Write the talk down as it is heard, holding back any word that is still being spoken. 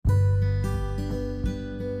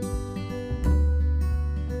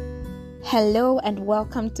Hello and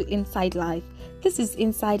welcome to Inside Life. This is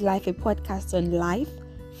Inside Life, a podcast on life,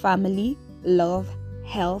 family, love,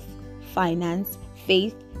 health, finance,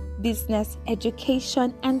 faith, business,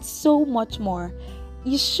 education, and so much more.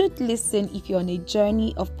 You should listen if you're on a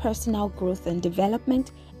journey of personal growth and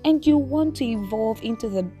development and you want to evolve into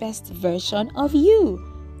the best version of you.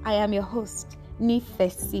 I am your host,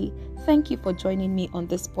 Nifesi. Thank you for joining me on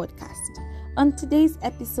this podcast. On today's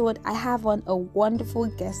episode, I have on a wonderful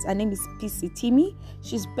guest. Her name is PC Timi.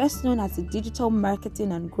 She's best known as a digital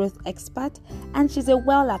marketing and growth expert, and she's a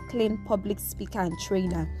well-acclaimed public speaker and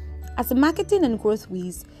trainer. As a marketing and growth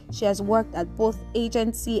whiz, she has worked at both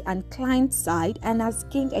agency and client side and has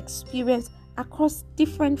gained experience across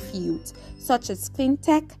different fields such as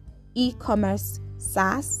fintech, e-commerce,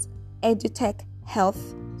 SaaS, edutech,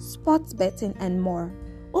 health, sports betting, and more.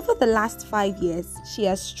 Over the last 5 years, she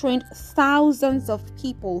has trained thousands of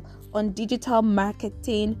people on digital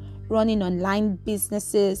marketing, running online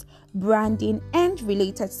businesses, branding, and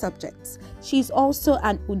related subjects. She's also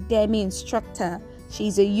an Udemy instructor.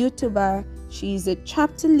 She's a YouTuber. She's a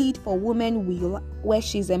chapter lead for Women Wheel, where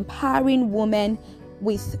she's empowering women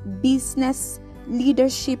with business,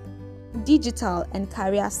 leadership, digital, and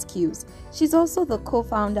career skills. She's also the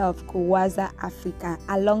co-founder of Kowaza Africa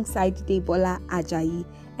alongside Debola Ajayi,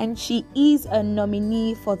 and she is a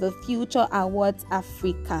nominee for the Future Awards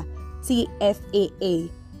Africa, TFAA.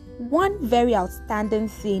 One very outstanding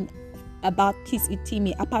thing about PC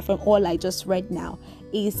Timi, apart from all I just read now,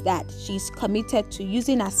 is that she's committed to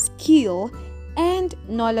using her skill and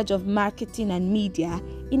knowledge of marketing and media,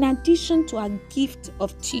 in addition to her gift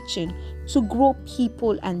of teaching, to grow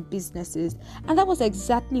people and businesses. And that was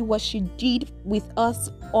exactly what she did with us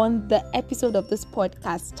on the episode of this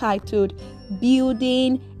podcast titled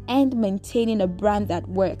Building and Maintaining a Brand That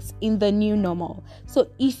Works in the New Normal. So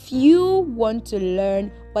if you want to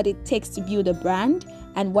learn what it takes to build a brand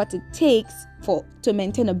and what it takes to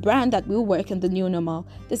maintain a brand that will work in the new normal,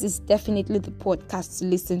 this is definitely the podcast to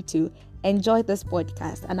listen to. Enjoy this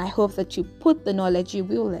podcast, and I hope that you put the knowledge you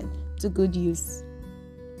will learn to good use.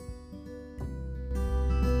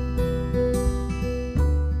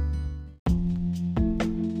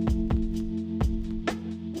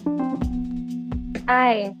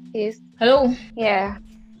 Hi, yes. Hello. Yeah.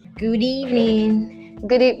 Good evening.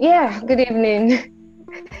 Good evening.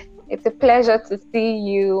 It's a pleasure to see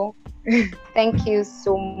you. Thank you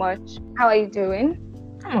so much. How are you doing?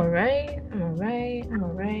 I'm alright.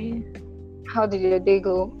 How did your day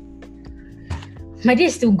go? My day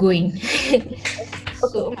is still going.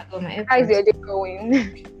 So, my how is your day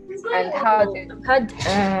going? And how did I've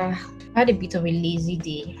had a bit of a lazy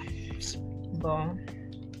day, but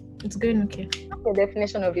it's going okay. What's the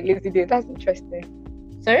definition of a lazy day? That's interesting.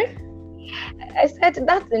 Sorry? I said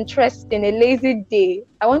that's interesting. A lazy day.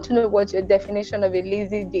 I want to know what your definition of a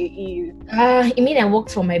lazy day is. It means I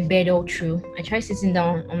walked from my bed all through. I tried sitting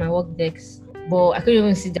down on my work desk, but I couldn't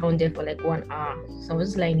even sit down there for like 1 hour. So I was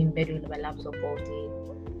just lying in bed with my laptop all day,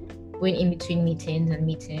 going in between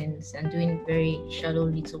meetings and doing very shallow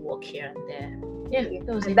little work here and there. Yeah,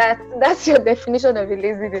 that was it. That's your definition of a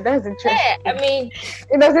lazy day. That's interesting. Yeah, I mean,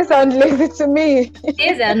 it doesn't sound lazy to me.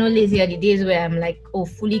 Days that are not lazy are the days where I'm like, I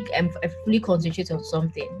fully concentrate on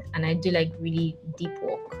something and I do like really deep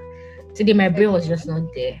work. Today my brain was just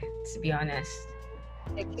not there, to be honest.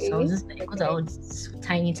 Okay. So I was just like, what are all these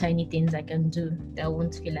tiny things I can do that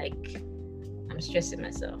won't feel like I'm stressing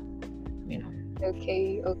myself, you know.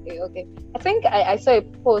 Okay. I think I saw a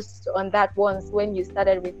post on that once when you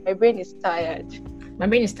started with my brain is tired. My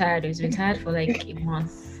brain is tired. It's been tired for like a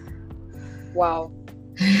month. Wow.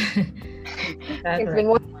 It's been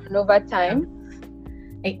one over time.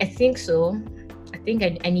 I think so. I think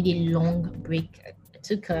I need a long break. I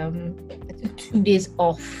took 2 days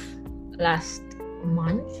off last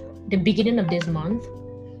month. The beginning of this month,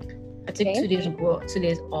 I took 2 days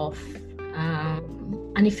off,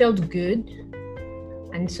 and it felt good.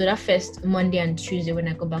 And so that first Monday and Tuesday when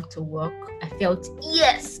I go back to work, I felt,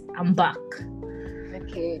 yes, I'm back.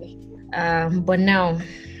 Okay. But now,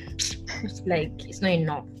 it's like, it's not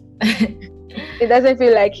enough. It doesn't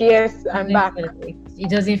feel like, yes, I'm back. It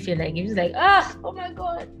doesn't feel like, it's like, oh my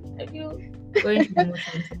God, I feel going through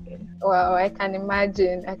emotions again. Wow, I can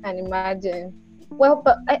imagine. Well,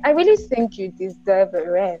 but I really think you deserve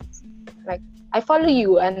a rest. Like, I follow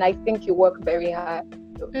you and I think you work very hard.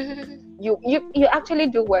 So. You actually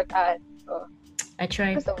do work hard. So I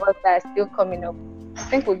try. Most of us that are still coming up. I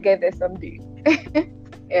think we'll get there someday.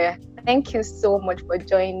 Yeah. Thank you so much for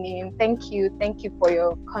joining. Thank you for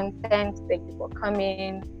your content. Thank you for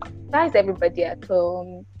coming. Guys, everybody at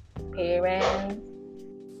home, parents,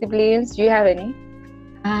 siblings, do you have any?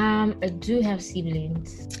 I do have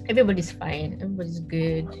siblings. Everybody's fine. Everybody's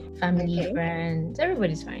good. Family, friends.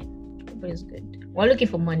 Everybody's fine. Everybody's good. We're looking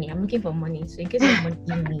for money. I'm looking for money. So in case you want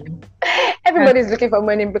money, everybody's looking for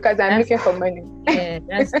money because I'm looking for money. Yeah,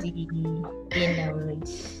 that's the thing that would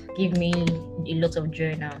give me a lot of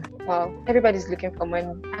joy now. Wow, everybody's looking for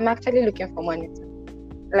money. I'm actually looking for money too.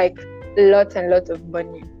 Like lots and lots of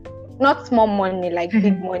money. Not small money, like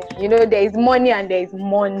big money. You know, there is money and there is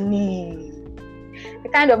money. The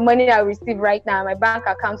kind of money I receive right now, my bank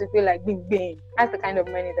account will feel like big bang. That's the kind of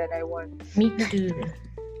money that I want. Me too.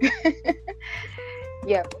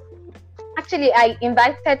 Yeah. Actually, I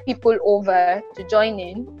invited people over to join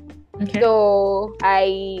in. Okay. So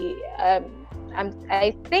I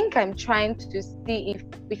think I'm trying to see if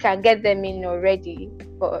we can get them in already.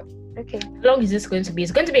 But okay. How long is this going to be?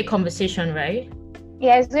 It's going to be a conversation, right?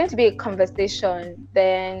 Yeah, it's going to be a conversation.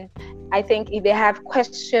 Then I think if they have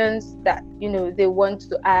questions that they want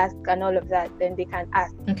to ask and all of that, then they can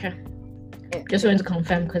ask. Okay. Yeah. Just wanted to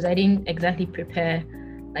confirm because I didn't exactly prepare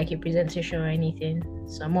like a presentation or anything,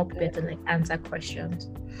 so I'm more prepared to like answer questions.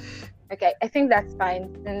 Okay, I think that's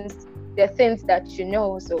fine since there are things that you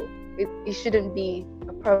know, so it shouldn't be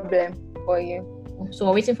a problem for you. So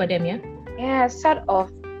we're waiting for them, yeah? Yeah, sort of.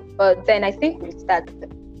 But then I think we'll start.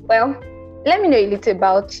 Well, let me know a little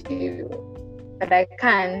about you that I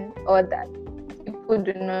can, or that people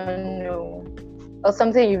do not know, or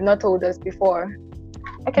something you've not told us before.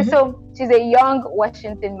 Okay, so she's a young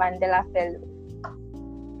Washington Mandela Fellow.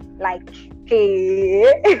 Like, hey.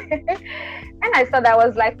 And I saw that, I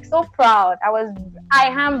was like so proud. I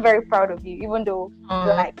am very proud of you, even though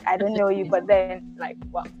like I don't know you, but then like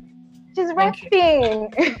wow. She's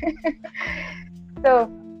rapping. So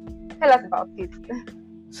tell us about it.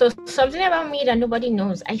 So something about me that nobody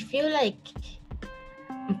knows. I feel like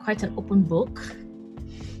I'm quite an open book.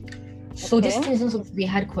 So this thing is not supposed to be a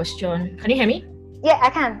hard question. Can you hear me? Yeah,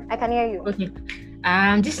 I can hear you. Okay.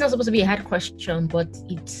 This is not supposed to be a hard question, but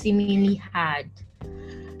it's seemingly hard.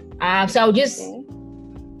 So I'll just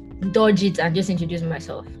dodge it and just introduce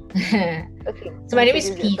myself. Okay. So my name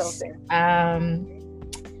is Peace. I'm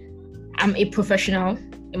a professional,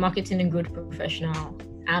 a marketing and growth professional.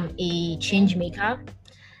 I'm a change maker,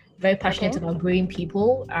 very passionate about growing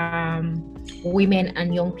people, women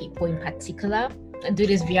and young people in particular. I do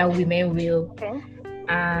this via Women Real.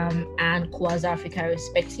 And Kwanzaa Africa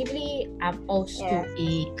respectively. I'm also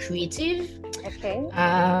a creative. Okay.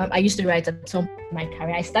 I used to write at some point in my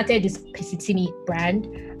career. I started this Pesitimi brand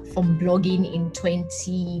from blogging in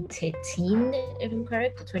 2013, if I'm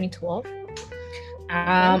correct, 2012.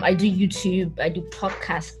 I do YouTube, I do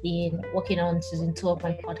podcasting, working on season 2 of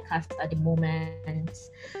my podcast at the moment.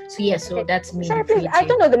 So that's me. Sorry, please, I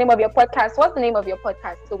don't know the name of your podcast. What's the name of your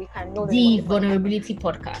podcast so we can know the Vulnerability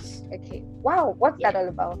Podcast. Okay. Wow, what's that all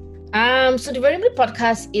about? So the Vulnerability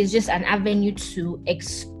Podcast is just an avenue to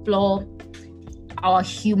explore our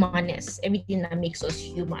humanness, everything that makes us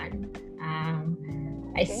human.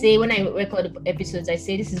 I say when I record episodes, I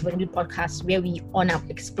say this is Vulnerability Podcast where we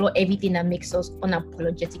explore everything that makes us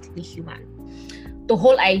unapologetically human. The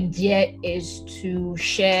whole idea is to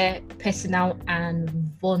share personal and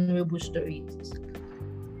vulnerable stories.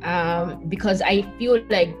 Because I feel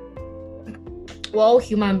like we're all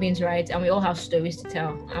human beings, right? And we all have stories to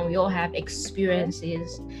tell, and we all have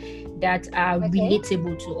experiences that are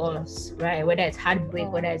relatable to us, right? Whether it's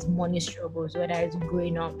heartbreak, whether it's money struggles, whether it's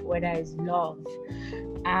growing up, whether it's love,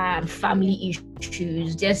 family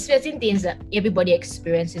issues. There's certain things that everybody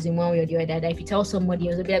experiences in one way or the other that if you tell somebody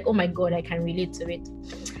else, they'll be like, oh my God, I can relate to it.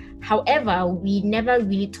 However, we never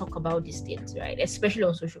really talk about these things, right? Especially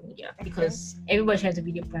on social media, because everybody tries to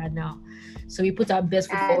be the brand now. So we put our best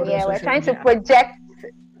foot forward on social media. We're trying to project.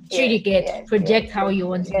 Project how you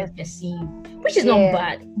want to be perceived, which is not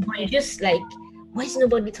bad, but it's just like, why is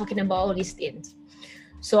nobody talking about all these things?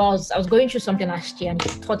 So I was going through something last year, and the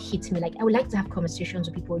thought hit me like, I would like to have conversations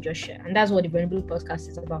with people who just share, and that's what the Vulnerability Podcast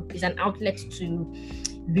is about. It's an outlet to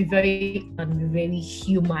be very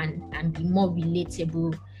human and be more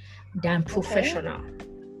relatable than professional.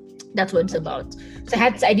 That's what it's about. So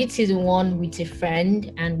I did season 1 with a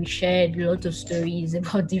friend, and we shared a lot of stories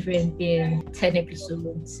about different things, 10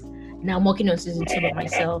 episodes. Now I'm working on season 2 by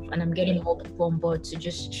myself, and I'm getting more people on board to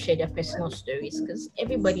just share their personal stories, because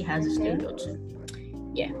everybody has a story or two.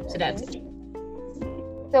 Yeah, so that's it.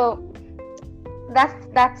 So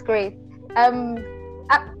that's great. I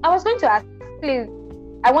was going to ask, please,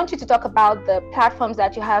 I want you to talk about the platforms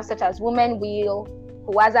that you have, such as Women Wheel,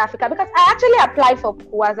 Kwanzaa Africa, because I actually applied for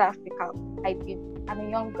Kwanzaa Africa. I did. I'm a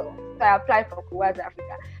young girl, so I applied for Kwanzaa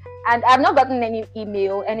Africa. And I've not gotten any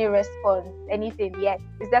email, any response, anything yet.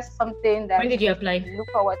 Is that something that when did you apply? look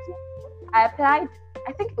forward to? I applied,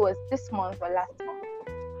 I think it was this month or last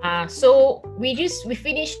month. So we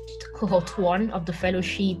finished cohort 1 of the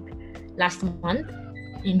fellowship last month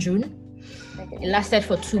in June. Okay. It lasted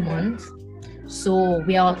for 2 months. So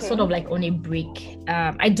we are sort of like on a break.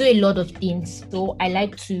 I do a lot of things. So I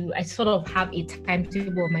sort of have a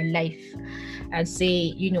timetable of my life and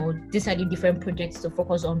say, these are the different projects to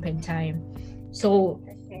focus on per time. So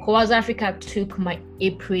Kawaza Africa took my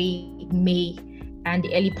April, May, and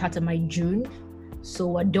the early part of my June. So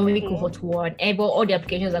we're doing cohort 1. All the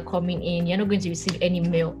applications are coming in. You're not going to receive any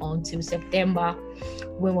mail until September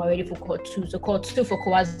when we're ready for cohort 2. So cohort 2 for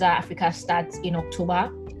Kawaza Africa starts in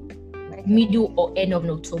October, middle or end of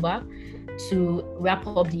October, to wrap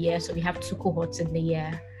up the year. So we have 2 cohorts in the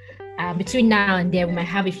year. Between now and then, we might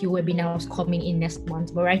have a few webinars coming in next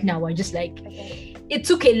month. But right now, we're just like, it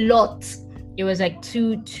took a lot. It was like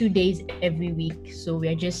two days every week. So we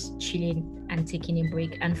are just chilling and taking a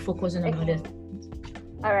break and focusing on other things.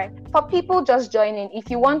 All right. For people just joining,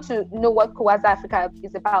 if you want to know what Kawaza Africa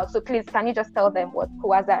is about, so please, can you just tell them what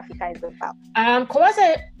Kawaza Africa is about?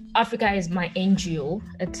 Kawaza Africa is my NGO.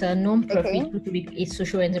 It's a non-profit, which will be a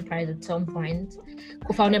social enterprise at some point,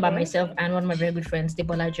 co-founded by myself and one of my very good friends,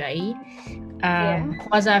 Debola Jai.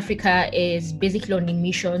 Kawaza Africa is basically on a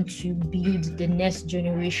mission to build the next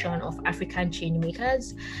generation of African change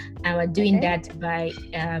makers, and we're doing that by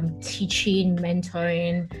teaching,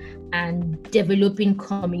 mentoring, and developing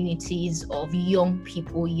communities of young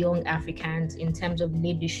people, young Africans, in terms of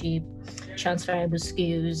leadership, transferable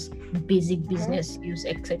skills, basic business skills,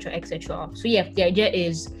 etc., etc. So the idea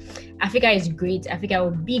is Africa is great. Africa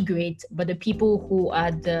will be great, but the people who are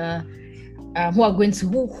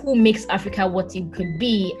who makes Africa what it could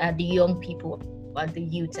be are the young people, are the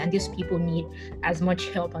youth, and these people need as much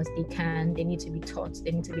help as they can. They need to be taught.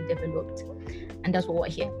 They need to be developed, and that's what we're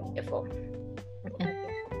here for.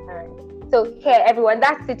 So here, everyone,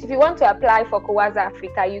 that's it. If you want to apply for Kawaza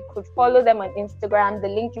Africa, you could follow them on Instagram. The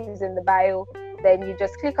link is in the bio. Then you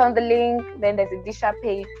just click on the link. Then there's a Disha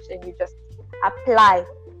page, and you just apply,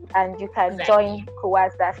 and you can join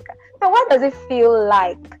Kawaza Africa. So what does it feel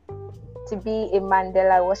like to be a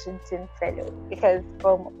Mandela Washington Fellow? Because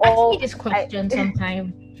from all... Ask me this question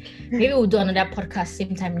sometime. Maybe we'll do another podcast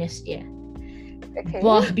same time next year. Okay.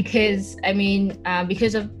 But because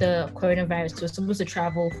of the coronavirus, we were supposed to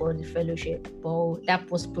travel for the fellowship, but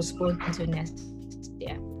that was postponed until next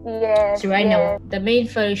year. Yes. So now, the main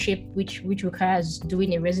fellowship, which requires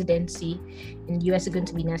doing a residency in the US, is going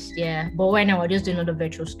to be next year. But right now, we're just doing all the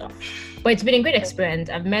virtual stuff. But it's been a great experience.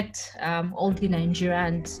 I've met all the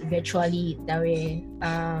Nigerians virtually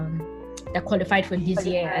that qualified for this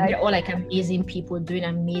year, and they're all like amazing people doing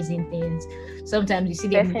amazing things. Sometimes you see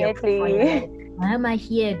them why am I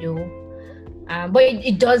here though? But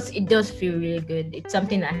it does feel really good. It's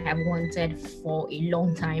something I have wanted for a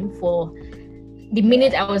long time. For the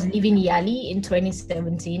minute I was leaving Yali in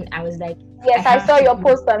 2017, I was like, yes, I saw your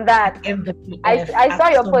post on that. I saw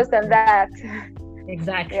your post on that.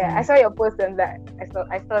 Exactly. Yeah, I saw your post on that. I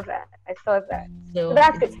saw that. So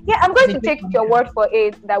that's good. Yeah, I'm going to take your word for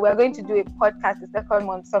it that we're going to do a podcast the second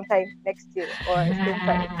month sometime next year or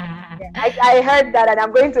sometime. Yeah, I heard that, and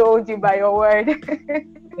I'm going to hold you by your word.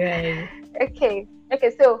 Right. Okay.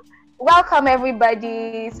 So welcome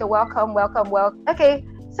everybody. So welcome. Okay.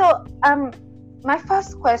 So my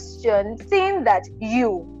first question: seeing that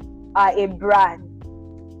you are a brand,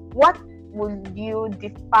 what would you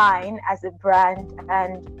define as a brand,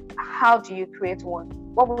 and how do you create one?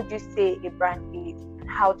 What would you say a brand is, and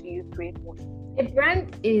how do you create one? A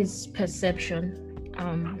brand is perception.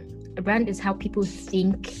 A brand is how people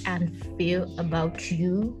think and feel about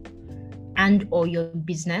you and or your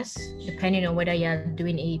business, depending on whether you're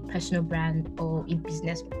doing a personal brand or a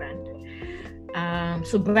business brand.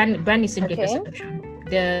 So brand is simply perception.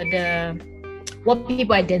 The what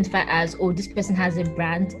people identify as, oh, this person has a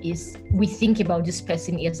brand, is we think about this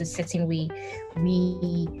person as a certain way.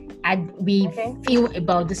 We feel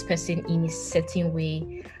about this person in a certain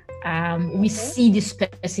way. We see this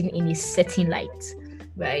person in a certain light,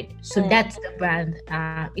 right? So that's the brand.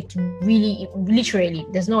 It really, literally,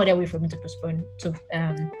 there's no other way for me to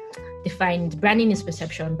define it. Branding is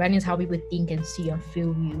perception. Branding is how people think and see and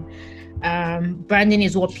feel you. Branding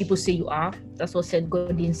is what people say you are. That's what Seth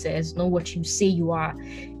Godin says, not what you say you are.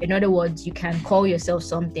 In other words, you can call yourself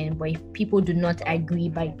something, but if people do not agree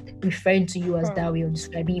by referring to you as that way or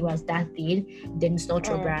describing you as that thing, then it's not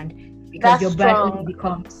your brand. because That's your brand strong. only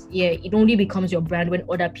becomes it only becomes your brand when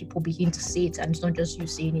other people begin to see it, and it's not just you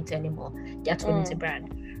saying it anymore. That's when it's a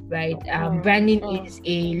brand, right? Branding is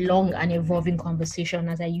a long and evolving conversation,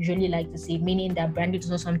 as I usually like to say, meaning that branding is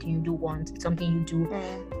not something you do once, it's something you do.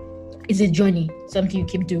 It's a journey, something you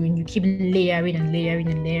keep doing. You keep layering and layering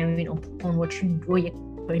and layering upon what you're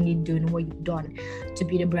currently doing, what you've done to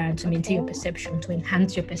be the brand, to maintain your perception, to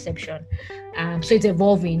enhance your perception. So it's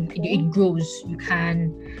evolving, it grows. You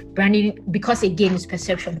can branding, because again it's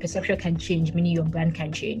perception can change, meaning your brand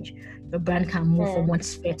can change. Your brand can move from one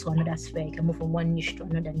sphere to another sphere. It can move from one niche to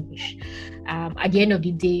another niche. At the end of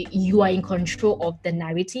the day, you are in control of the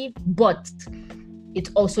narrative, but it's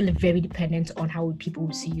also very dependent on how people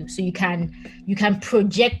will see you. So you can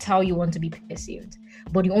project how you want to be perceived,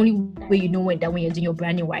 but the only way you know that when you're doing your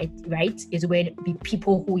branding right is when the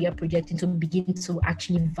people who you're projecting to begin to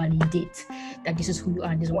actually validate that this is who you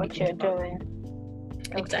are and this is what you're doing.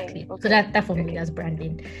 Exactly. Okay. So that for me, that's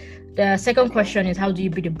branding. The second question is, how do you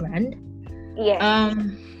build a brand?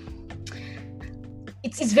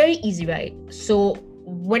 It's very easy, right? So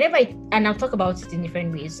whenever and I'll talk about it in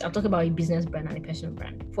different ways. I'll talk about a business brand and a personal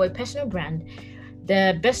brand. For a personal brand,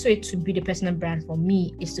 the best way to build a personal brand for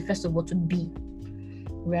me is to first of all to be,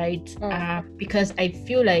 right? Because I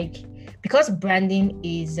feel like, because branding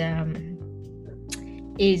is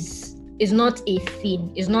not a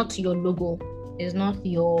thing, it's not your logo, it's not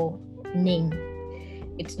your name,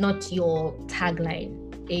 it's not your tagline,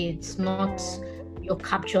 it's not your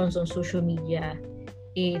captions on social media,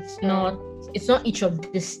 it's not each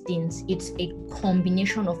of these things. It's a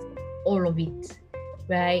combination of all of it,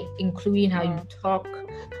 right? Including how you talk,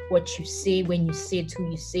 what you say, when you say it, who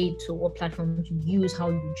you say it to, what platforms you use, how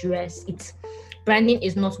you dress. It's branding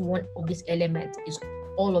is not one of these elements, it's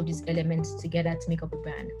all of these elements together to make up a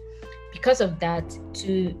brand. Because of that,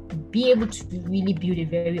 to be able to really build a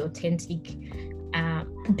very authentic,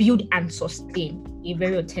 build and sustain a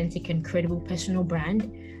very authentic and credible personal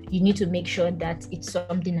brand, you need to make sure that it's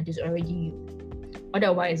something that is already you.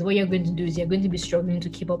 Otherwise, what you're going to do is you're going to be struggling to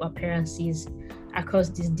keep up appearances across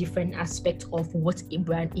these different aspects of what a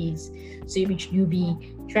brand is. So you'll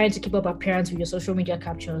be trying to keep up appearance with your social media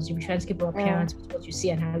captions. You'll be trying to keep up appearance with what you say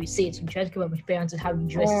and how you say it. You'll be trying to keep up appearance with how you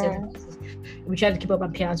dress. You'll be trying to keep up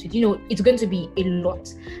appearance with, it's going to be a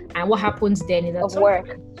lot. And what happens then is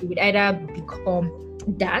that you would either become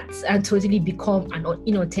that and totally become an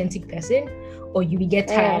inauthentic person, or you will get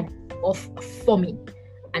tired of forming,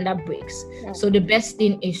 and that breaks. So the best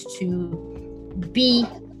thing is to be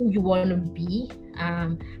who you want to be,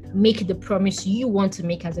 make the promise you want to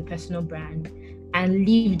make as a personal brand, and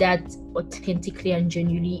live that authentically and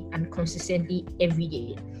genuinely and consistently every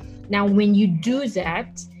day. Now, when you do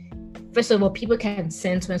that, first of all, people can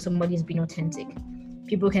sense when somebody is being authentic.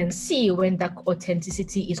 People can see when that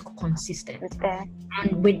authenticity is consistent.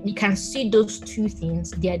 And when you can see those two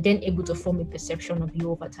things, they are then able to form a perception of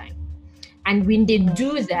you over time. And when they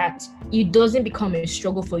do that, it doesn't become a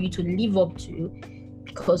struggle for you to live up to,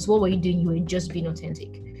 because what were you doing? You were just being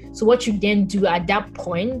authentic. So what you then do at that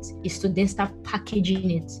point is to then start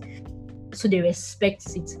packaging it so they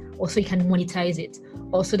respect it, or so you can monetize it,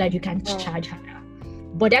 or so that you can charge higher.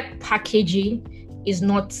 But that packaging is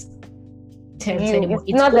not anymore.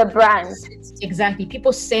 It's not the brand. Exactly.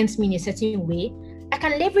 People sense me in a certain way. I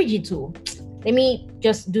can leverage it too. Let me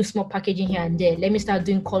just do small packaging here and there. Let me start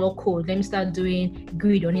doing color code. Let me start doing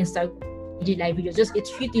grid on Instagram, live videos. Just a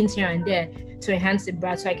few things here and there to enhance the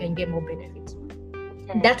brand so I can get more benefits.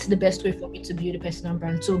 That's the best way for me to build a personal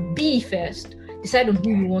brand. So be first. Decide on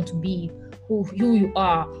who you want to be, who you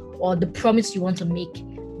are, or the promise you want to make.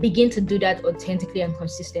 Begin to do that authentically and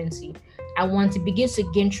consistently. And once it begins to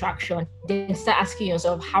gain traction, then start asking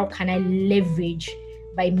yourself, how can I leverage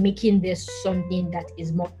by making this something that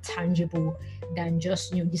is more tangible than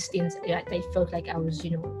just these things that I felt like I was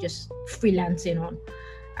just freelancing on.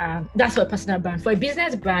 That's for a personal brand. For a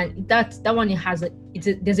business brand, that one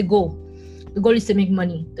there's a goal. The goal is to make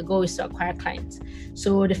money. The goal is to acquire clients.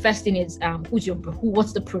 So the first thing is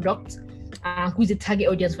what's the product, who's the target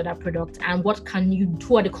audience for that product, and who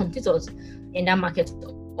are the competitors in that market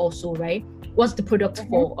also, right? What's the product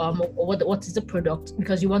for, or what is the product,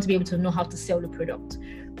 because you want to be able to know how to sell the product,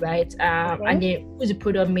 right? And then who's the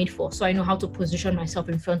product made for, so I know how to position myself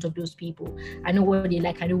in front of those people. I know what they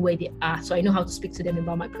like, I know where they are, so I know how to speak to them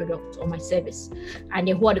about my product or my service. And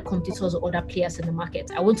then who are the competitors or other players in the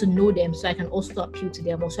market? I want to know them so I can also appeal to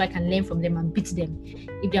them, or so I can learn from them and beat them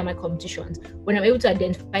if they are my competitions. When I'm able to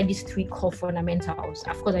identify these three core fundamentals,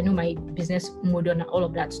 of course I know my business model and all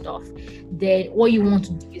of that stuff, then what you want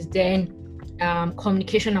to do is then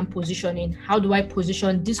communication and positioning. How do I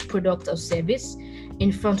position this product or service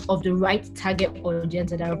in front of the right target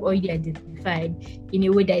audience that I've already identified in a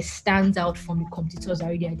way that stands out from the competitors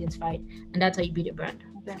already identified? And that's how you build a brand.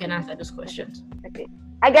 You can answer those questions. Okay,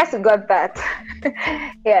 I guess you got that.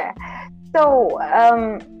 Yeah. So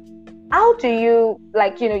how do you,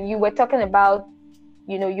 like, you were talking about,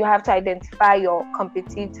 you have to identify your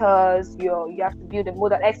competitors, you have to build a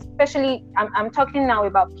model, especially I'm talking now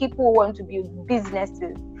about people who want to build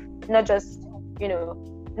businesses, not just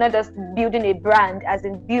building a brand, as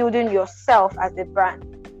in building yourself as a brand.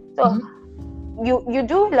 So you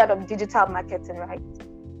do a lot of digital marketing, right?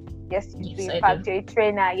 Yes, you do. In fact, you're a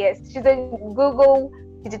trainer. Yes, she's a Google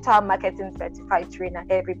digital marketing certified trainer,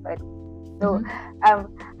 everybody. So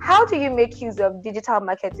how do you make use of digital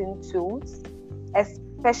marketing tools,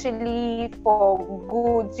 especially for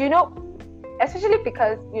goods? Especially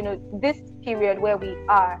because this period where we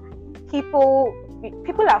are, people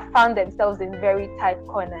have found themselves in very tight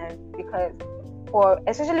corners, because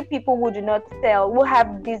especially people who do not sell, who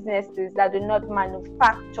have businesses that do not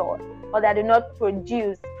manufacture or that do not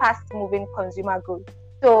produce fast-moving consumer goods.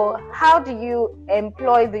 So how do you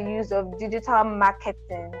employ the use of digital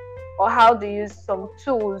marketing, or how do you use some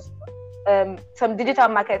tools, some digital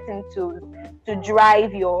marketing tools to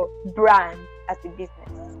drive your brand as a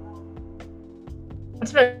business?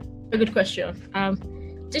 That's a very good question.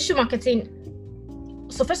 Digital marketing.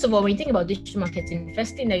 So first of all, when you think about digital marketing, the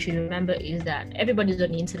first thing that you should remember is that everybody's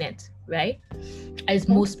on the internet, right? As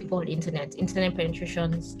most people on the internet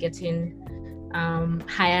penetration is getting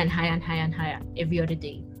higher and higher and higher and higher every other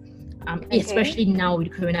day. Especially now with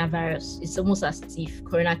coronavirus, it's almost as if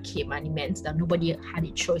Corona came and it meant that nobody had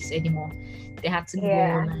a choice anymore. They had to go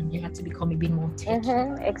on and they had to become a bit more tech.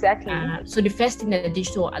 Exactly. So the first thing that the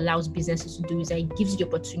digital allows businesses to do is that it gives you the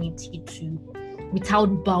opportunity to,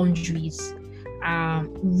 without boundaries,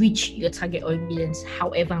 reach your target audience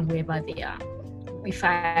however and wherever they are. If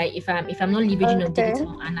I'm not leveraging on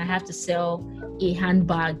digital and I have to sell a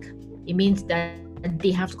handbag, it means that they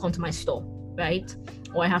have to come to my store, right?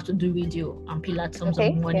 Or I have to do radio and pay large sums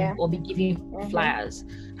of money or be giving flyers.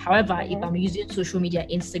 However, if I'm using social media,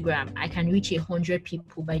 Instagram, I can reach 100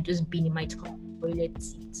 people by just being in my toilet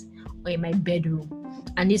seat or in my bedroom.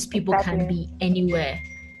 And these people can be anywhere.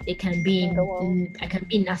 They can be I can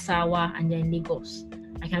be in Nassau and they're in Lagos.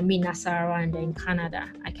 I can be in Nassau and they're in Canada.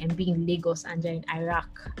 I can be in Lagos and they're in Iraq.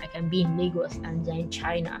 I can be in Lagos and they're in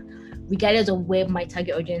China. Regardless of where my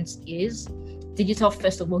target audience is, digital,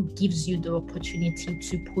 first of all, gives you the opportunity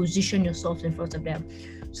to position yourself in front of them,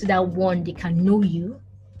 so that one, they can know you,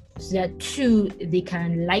 so that two, they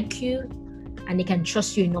can like you and they can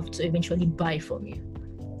trust you enough to eventually buy from you,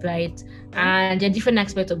 right? And there are different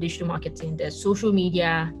aspects of digital marketing. There's social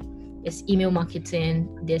media, there's email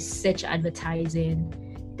marketing, there's search advertising,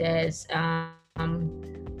 there's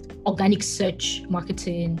organic search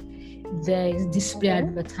marketing, there's display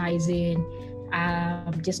advertising,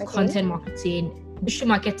 just content marketing. Digital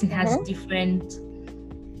marketing has different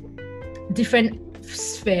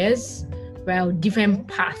spheres, right? Different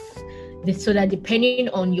paths, so that depending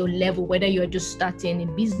on your level, whether you're just starting a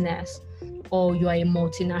business or you are a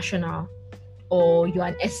multinational or you're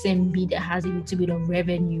an SMB that has a little bit of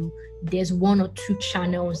revenue, there's one or two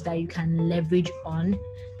channels that you can leverage on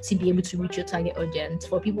to be able to reach your target audience.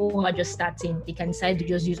 For people who are just starting, they can decide to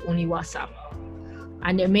just use only WhatsApp.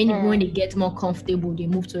 And then when they get more comfortable, they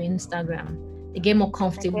move to Instagram. They get more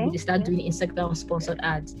comfortable, they start doing Instagram sponsored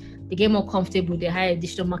ads. They get more comfortable, they hire a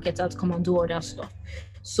digital marketer to come and do other stuff.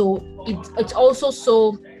 So it's also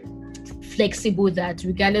so flexible that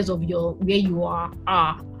regardless of where you are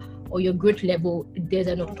or your growth level, there's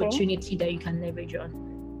an opportunity that you can leverage on.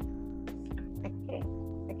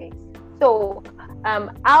 Okay. So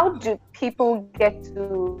how do people get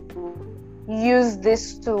to use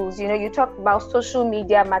these tools? You talked about social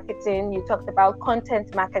media marketing, you talked about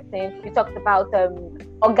content marketing, you talked about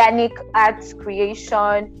organic ads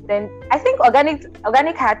creation. Then I think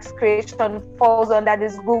organic ads creation falls under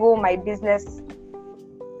this Google My Business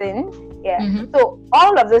thing. So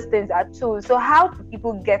all of those things are tools. So how do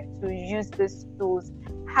people get to use these tools?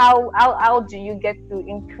 How do you get to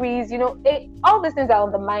increase, all these things are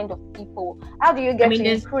on the mind of people. How do you get to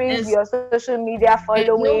increase your social media following?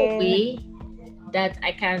 There's no way that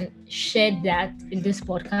I can share that in this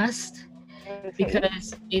podcast,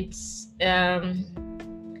 because it's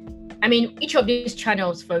each of these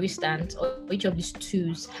channels, for instance, or each of these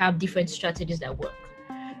tools have different strategies that work,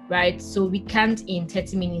 right? So we can't in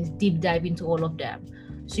 30 minutes deep dive into all of them.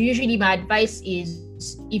 So usually my advice is,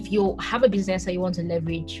 if you have a business that you want to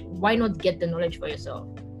leverage, why not get the knowledge for yourself,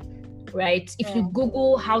 right? If you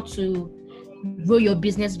Google how to grow your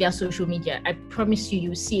business via social media, I promise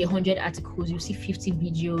you see 100 articles, you see 50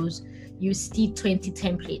 videos, you see 20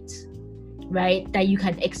 templates, right, that you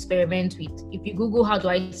can experiment with. If you Google how do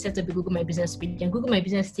I set up a Google My Business page, and Google My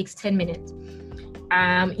Business takes 10 minutes,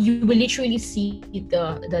 you will literally see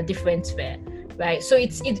the difference there, right? So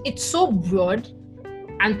it's so broad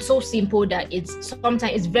and so simple that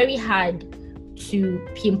sometimes it's very hard to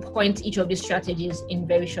pinpoint each of these strategies in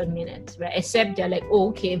very short minutes, right? Except they're like, oh,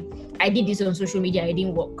 okay, I did this on social media, it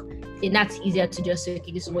didn't work. Then that's easier to just say,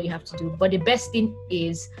 okay, this is what you have to do. But the best thing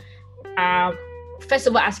is, first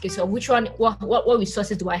of all, ask yourself, what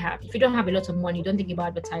resources do I have? If you don't have a lot of money, don't think about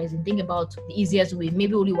advertising. Think about the easiest way.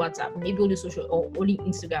 Maybe only WhatsApp, maybe only social, or only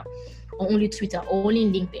Instagram, or only Twitter, or only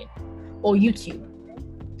LinkedIn, or YouTube.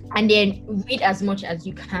 And then read as much as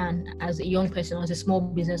you can as a young person, as a small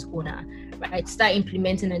business owner, right? Start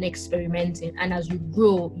implementing and experimenting. And as you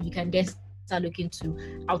grow, you can then start looking to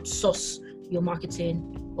outsource your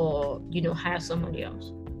marketing or, hire somebody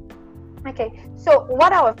else. Okay. So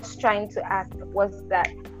what I was trying to ask was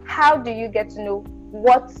that, how do you get to know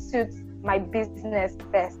what suits my business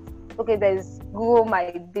best? Okay, there's Google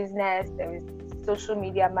My Business, there is social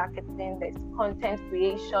media marketing, there's content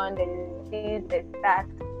creation, there's this, there's that.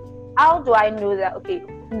 How do I know that, okay,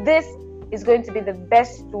 this is going to be the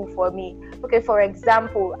best tool for me? Okay, for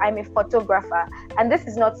example, I'm a photographer, and this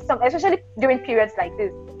is not especially during periods like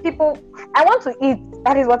this, I want to eat.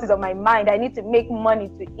 That is what is on my mind. I need to make money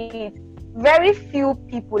to eat. Very few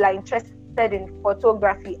people are interested in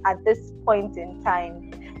photography at this point in time.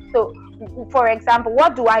 So, for example,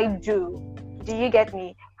 what do I do? Do you get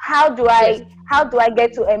me? How do I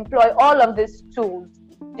get to employ all of these tools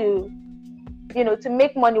to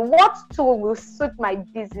make money? What tool will suit my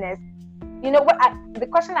business? The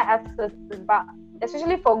question I asked is about,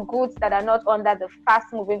 especially for goods that are not under the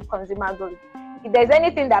fast-moving consumer goods. If there's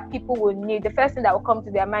anything that people will need, the first thing that will come to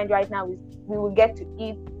their mind right now is we will get to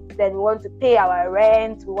eat, then we want to pay our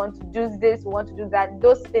rent, we want to do this, we want to do that,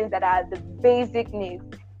 those things that are the basic needs.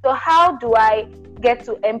 So how do I get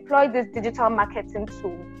to employ this digital marketing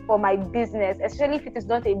tool for my business, especially if it is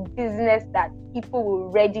not a business that people will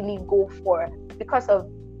readily go for because of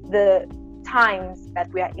the times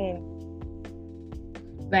that we are in?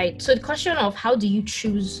 Right. So the question of how do you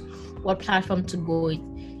choose what platform to go with?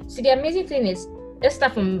 So the amazing thing is, let's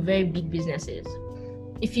start from very big businesses.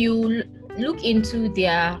 If you look into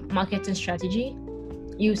their marketing strategy,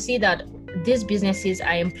 you see that these businesses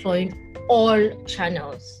are employing all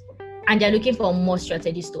channels and they're looking for more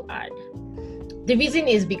strategies to add. The reason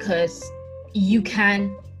is because you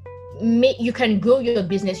can grow your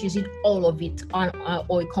business using all of it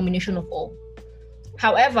or a combination of all.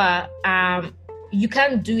 However, you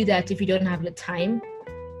can't do that if you don't have the time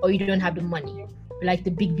or you don't have the money, like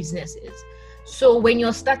the big businesses. So when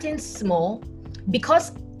you're starting small,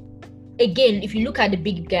 because again, if you look at the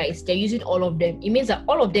big guys, they're using all of them. It means that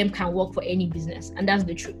all of them can work for any business, and that's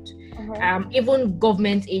the truth. Even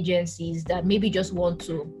government agencies that maybe just want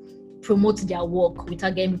to promote their work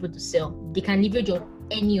without getting people to sell, they can leverage on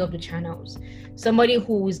any of the channels. Somebody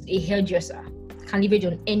who is a hairdresser can leverage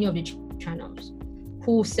on any of the channels.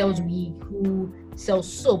 Who sells wig, who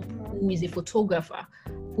sells soap, who is a photographer,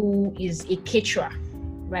 who is a caterer,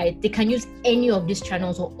 right? They can use any of these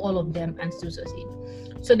channels or all of them and still succeed.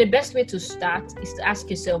 So the best way to start is to ask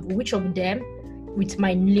yourself, which of them, with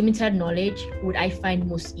my limited knowledge, would I find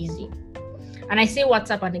most easy? And I say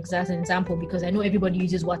WhatsApp as an example because I know everybody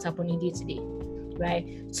uses WhatsApp on a day-to-day,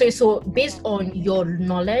 right? So based on your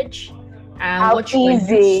knowledge and how what you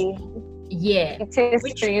easy it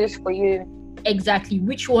is to use for you. Exactly.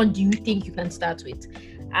 Which one do you think you can start with?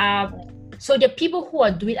 So the people who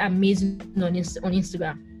are doing amazing on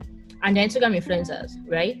Instagram, and they're Instagram influencers,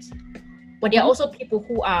 right? But there are also people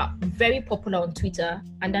who are very popular on Twitter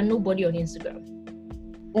and there are nobody on Instagram.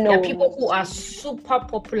 No. There are people who are super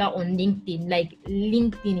popular on LinkedIn, like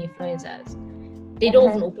LinkedIn influencers. They don't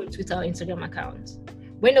even open Twitter or Instagram accounts.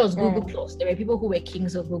 When there was Google Plus, there were people who were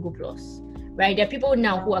kings of Google Plus, right? There are people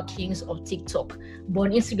now who are kings of TikTok, but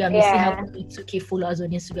on Instagram, they still have only 2K followers on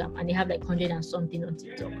Instagram and they have like 100 and something on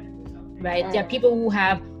TikTok, right? There are people who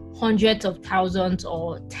have hundreds of thousands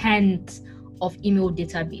or tens of email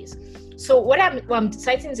database. So what I'm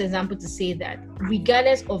citing this example to say that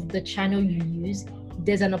regardless of the channel you use,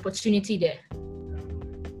 there's an opportunity there,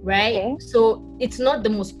 right? Okay. So it's not the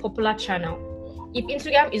most popular channel. If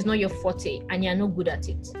Instagram is not your forte and you're not good at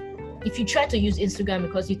it, if you try to use Instagram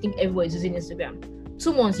because you think everybody's using Instagram,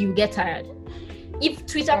 2 months you get tired. If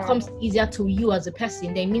Twitter comes easier to you as a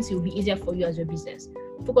person, then it means it will be easier for you as your business.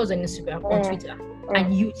 Focus on Instagram, on Twitter,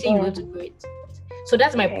 and you think you're going to grow it. So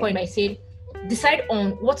that's my point. I said, decide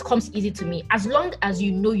on what comes easy to me. As long as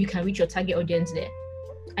you know you can reach your target audience there,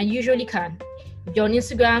 and you usually can. If you're on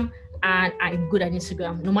Instagram and I'm good at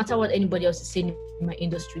Instagram, no matter what anybody else is saying in my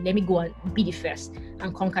industry, let me go and be the first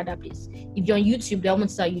and conquer that place. If you're on YouTube, I want to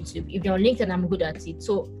start YouTube. If you're on LinkedIn, I'm good at it.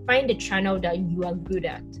 So find a channel that you are good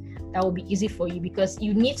at. That will be easy for you, because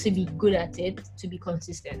you need to be good at it to be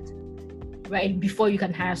consistent, right? Before you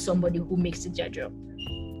can hire somebody who makes it their job.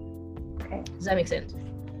 Okay. Does that make sense?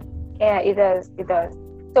 Yeah, it does. It does.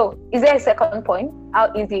 So, is there a second point?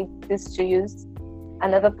 How easy it is to use?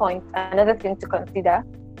 Another point, another thing to consider.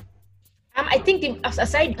 I think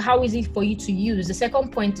aside how easy for you to use, the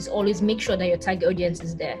second point is always make sure that your target audience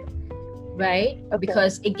is there, right? Okay.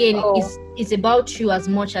 Because again, it's about you as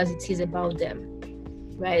much as it is about them,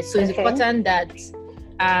 right? So it's important that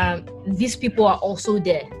these people are also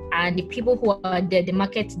there, and the people who are there, the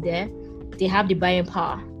market there, they have the buying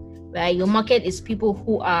power, right? Your market is people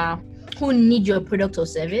who need your product or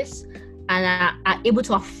service and are able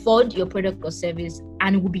to afford your product or service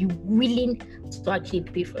and will be willing to actually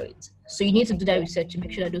pay for it. So you need to do that research to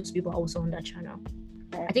make sure that those people are also on that channel.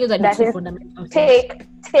 I think those are the two fundamental things.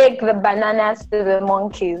 Take the bananas to the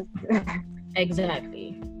monkeys.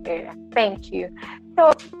 Exactly. Yeah, thank you.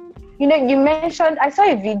 So, you mentioned, I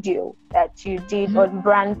saw a video that you did on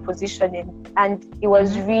brand positioning, and it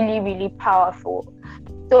was really, really powerful.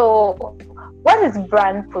 So, what is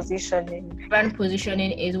brand positioning? Brand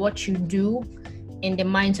positioning is what you do in the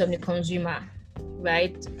minds of the consumer,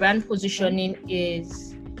 right? Brand positioning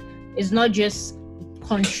is not just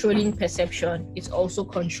controlling perception, it's also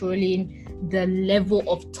controlling the level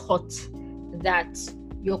of thought that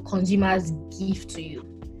your consumers give to you,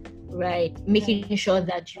 right? Making sure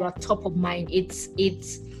that you are top of mind. It's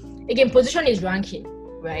again, position is ranking,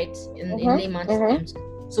 right? In layman's terms.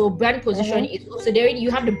 So brand position is also there. You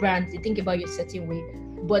have the brand, you think about your certain way,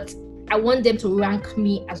 but I want them to rank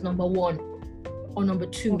me as number one or number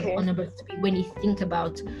two or number three when you think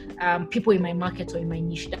about people in my market or in my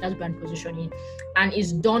niche. That's brand positioning, and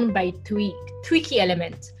it's done by three key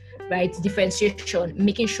elements, right? Differentiation,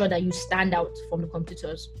 making sure that you stand out from the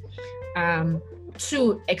competitors.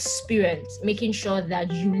 2, experience, making sure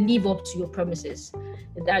that you live up to your promises,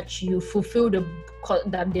 that you fulfill the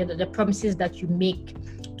promises that you make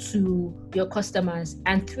to your customers.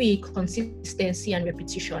 And 3, consistency and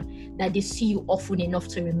repetition, that they see you often enough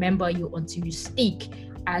to remember you until you stick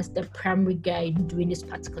as the primary guy doing this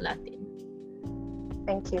particular thing.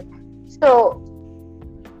 Thank you. So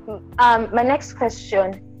my next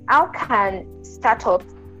question, how can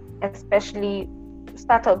startups, especially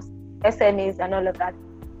startups, SMEs and all of that,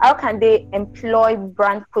 how can they employ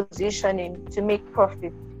brand positioning to make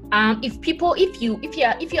profit? If people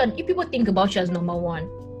think about you as number one,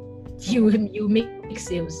 you make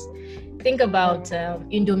sales. Think about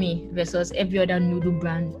Indomie versus every other noodle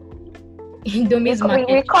brand. Indomie's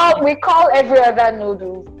market. We call every other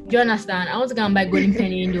noodle. Do you understand? I want to go and buy Golden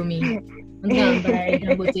Penny Indomie. I want to go and buy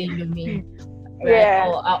Dangote Indomie. Right? Yeah.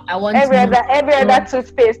 Or I want every other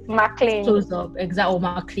toothpaste, Maclean. Close up, exactly,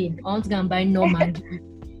 Maclean. I want to go and buy Norman.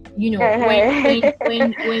 When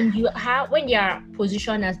you are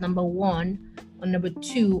positioned as number one or number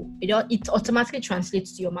two, it automatically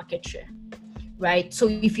translates to your market share, right? So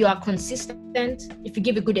if you are consistent, if you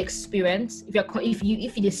give a good experience,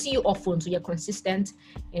 if they see you often, so you're consistent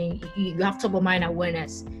and you have top of mind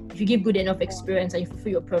awareness, if you give good enough experience and you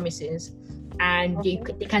fulfill your promises, and they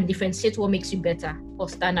can differentiate what makes you better or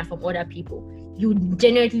stand out from other people, you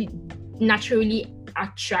generally naturally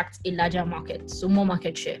attract a larger market, so more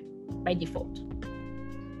market share by default.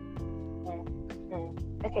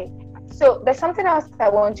 Okay, so there's something else I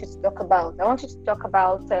want you to talk about. I want you to talk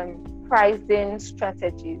about pricing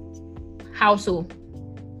strategies. How so?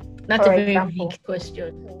 That's a very big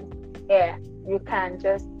question. Yeah, you can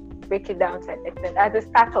just break it down to an extent. As a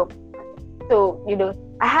startup, so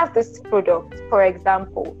I have this product, for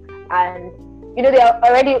example, and they are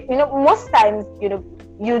already, most times, you're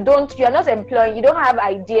not employing, you don't have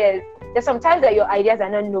ideas. There's sometimes that your ideas are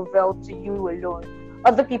not novel to you alone.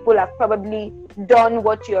 Other people have probably done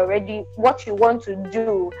what you want to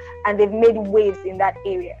do, and they've made waves in that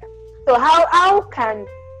area. So how can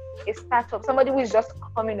a startup, somebody who is just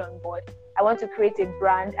coming on board, I want to create a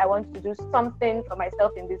brand, I want to do something for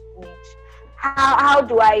myself in this niche, how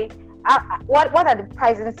do I, what are the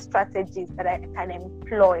pricing strategies that I can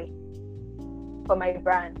employ for my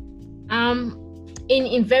brand?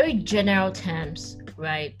 In very general terms,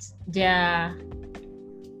 right, there are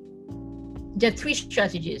 3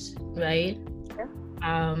 strategies, right?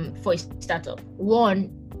 For a startup.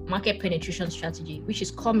 1, market penetration strategy, which is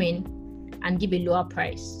come in and give a lower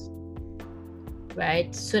price,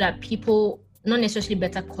 right? So that people not necessarily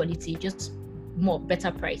better quality, just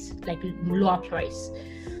better price, like lower price.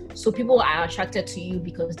 So people are attracted to you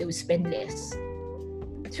because they will spend less.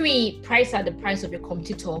 3, price at the price of your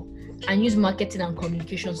competitor and use marketing and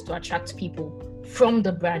communications to attract people from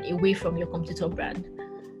the brand away from your competitor brand.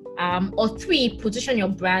 Or 3, position your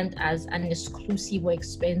brand as an exclusive or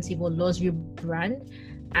expensive or luxury brand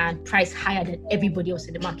and price higher than everybody else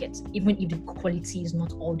in the market, even if the quality is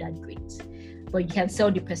not all that great. But you can sell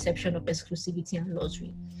the perception of exclusivity and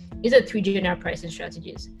luxury. These are 3 general pricing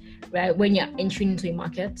strategies, right? When you're entering into a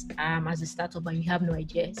market as a startup and you have no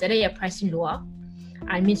idea, it's either you're pricing lower,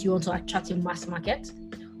 and it means you want to attract a mass market,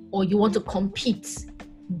 or you want to compete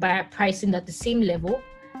by pricing at the same level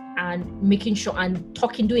and making sure and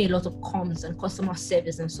doing a lot of comms and customer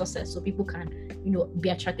service and success, so people can, be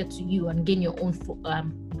attracted to you and gain your own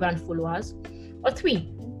brand followers. Or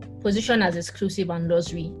 3, position as exclusive and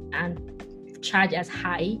luxury and charge as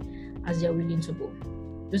high as they're willing to go.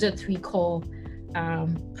 Those are 3 core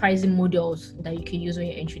pricing models that you can use when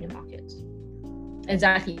you're entering the market.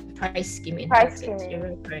 Exactly, price skimming. Price skimming. You're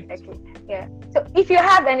really correct. Okay. Yeah. So if you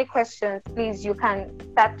have any questions, please, you can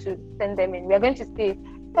start to send them in. We are going to see.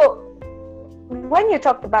 So when you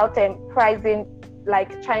talked about pricing,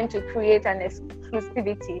 like trying to create an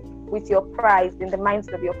exclusivity with your price in the minds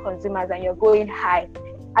of your consumers, and you're going high,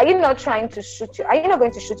 are you not trying to are you not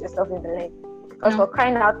going to shoot yourself in the leg? Because for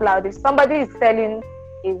crying out loud, if somebody is selling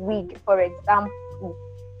a wig, for example,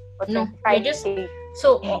 for 25K,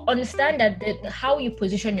 so understand that how you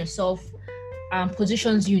position yourself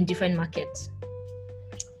positions you in different markets.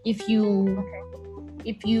 If you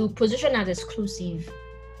position as exclusive,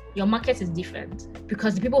 your market is different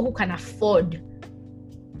because the people who can afford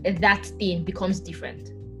that thing becomes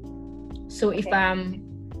different. So if I'm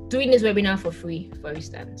doing this webinar for free, for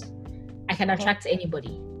instance, I can attract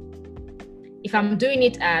anybody. If I'm doing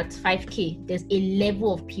it at 5K, there's a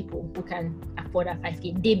level of people who can afford at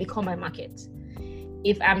 5K. They become my market.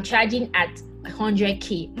 If I'm charging at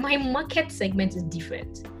 100K, my market segment is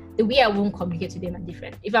different. The way I won't communicate to them are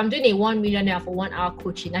different. If I'm doing a 1 million naira for 1 hour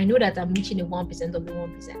coaching, I know that I'm reaching the 1% of the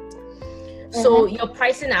 1%. So your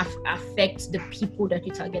pricing affects the people that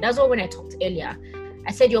you target. That's why when I talked earlier,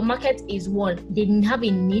 I said your market is 1, they have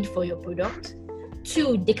a need for your product.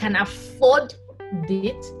 2, they can afford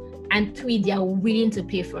it. And 3, they are willing to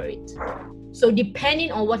pay for it. So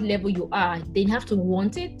depending on what level you are, they have to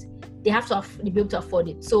want it. They have to be able to afford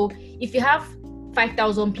it. So if you have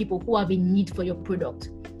 5,000 people who have a need for your product,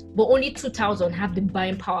 but only 2,000 have the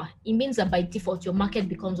buying power, it means that by default, your market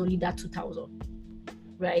becomes only that 2,000,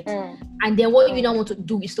 right? And then what you now want to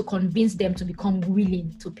do is to convince them to become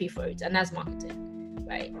willing to pay for it. And that's marketing,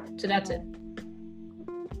 right? So that's it.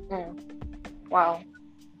 Wow.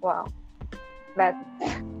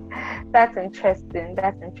 That's interesting.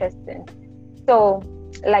 So,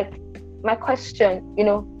 like, my question,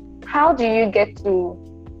 how do you get to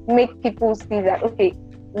make people see that, okay,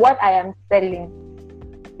 what I am selling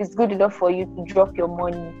is good enough for you to drop your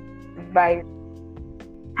money to buy?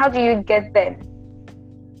 How do you get them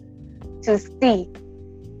to see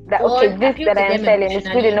that, okay, this that I am selling is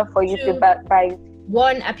good enough for you to buy?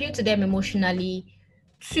 1, appeal to them emotionally.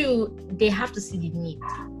 2, they have to see the need.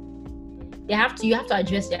 You have to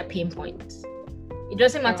address their pain points. It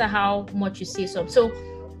doesn't matter how much you say so. So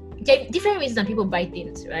there are different reasons that people buy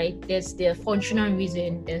things, right? There's the functional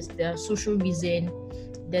reason, there's the social reason,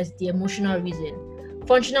 there's the emotional reason.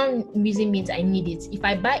 Functional reason means I need it. If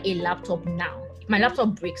I buy a laptop now, if my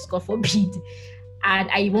laptop breaks, God forbid, and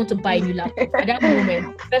I want to buy a new laptop, at that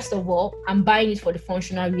moment, first of all, I'm buying it for the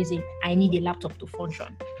functional reason. I need a laptop to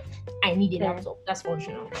function. I need a laptop. That's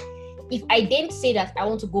functional. If I then say that I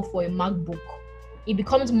want to go for a MacBook, it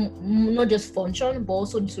becomes not just function, but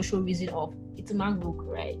also the social reason of it's a MacBook,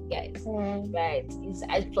 right, guys? Right? It's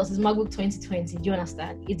MacBook 2020. Do you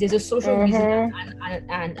understand? There's a social reason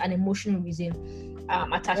and an emotional reason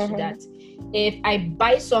attached to that. If I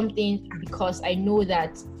buy something because I know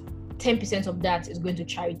that 10% of that is going to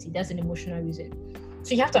charity, that's an emotional reason.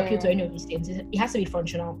 So you have to appeal to any of these things. It has to be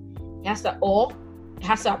functional. It has to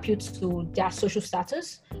appeal to their social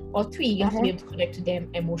status. Or 3, you have to be able to connect to them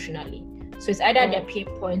emotionally. So it's either their pain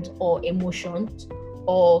point or emotions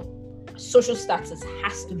or social status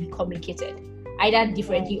has to be communicated either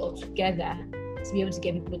differently or together to be able to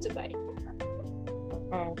get people to buy.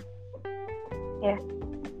 Yeah.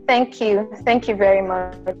 Thank you very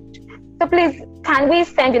much. So please, can we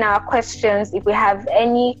send in our questions if we have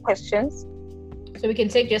any questions? So we can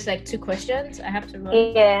take just like 2 questions. I have to run.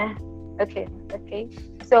 Yeah. Okay.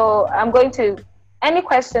 So I'm going to, any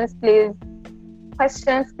questions, please?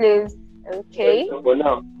 Okay.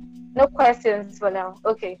 No questions for now.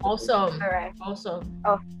 Okay. Awesome. All right. Awesome.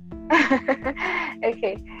 Oh.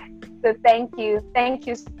 Okay. So thank you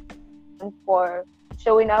for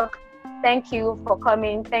showing up. Thank you for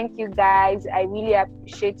coming. Thank you, guys. I really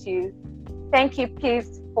appreciate you. Thank you,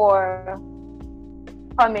 Peace, for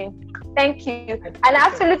coming. Thank you. And I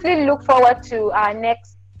absolutely look forward to our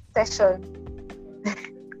next session.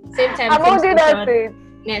 Same time. I'm holding on to it.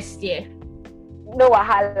 Next year. No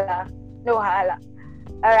wahala. No wahala.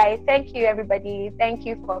 All right. Thank you, everybody. Thank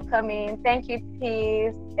you for coming. Thank you,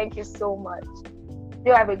 Peace. Thank you so much.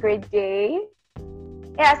 You have a great day.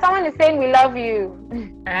 Yeah, someone is saying we love you.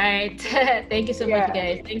 All right. Thank you so much,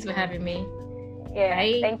 guys. Thanks for having me. Yeah.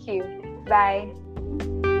 Bye. Thank you. Bye.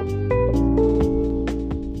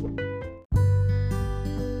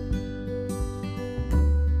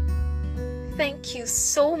 Thank you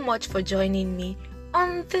so much for joining me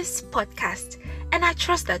on this podcast, and I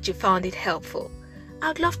trust that you found it helpful.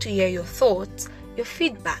 I'd love to hear your thoughts, your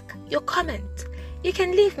feedback, your comment. You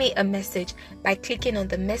can leave me a message by clicking on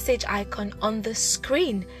the message icon on the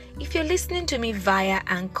screen. If you're listening to me via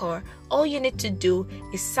Anchor, all you need to do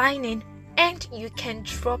is sign in and you can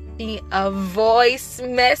drop me a voice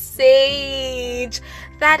message.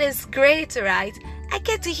 That is great, right? I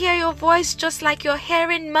get to hear your voice just like you're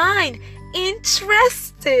hearing mine.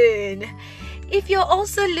 Interesting. If you're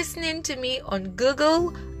also listening to me on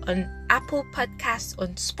Google, on Apple Podcasts,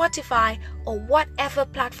 on Spotify, or whatever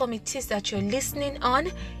platform it is that you're listening on,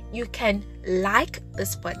 you can like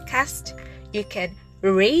this podcast, you can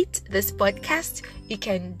rate this podcast, you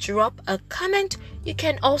can drop a comment, you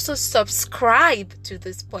can also subscribe to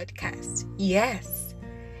this podcast. Yes.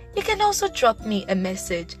 You can also drop me a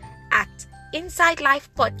message at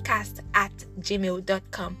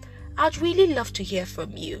insidelifepodcast@gmail.com. I'd really love to hear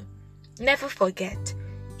from you. Never forget,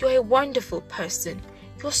 you're a wonderful person.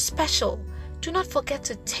 You're special. Do not forget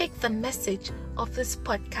to take the message of this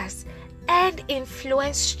podcast and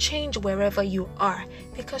influence change wherever you are,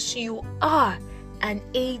 because you are an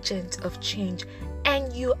agent of change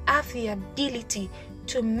and you have the ability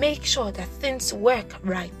to make sure that things work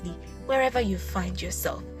rightly wherever you find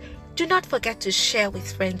yourself. Do not forget to share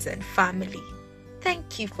with friends and family.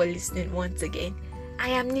 Thank you for listening once again. I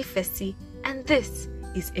am Nifesi, and this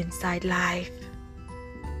is Inside Life.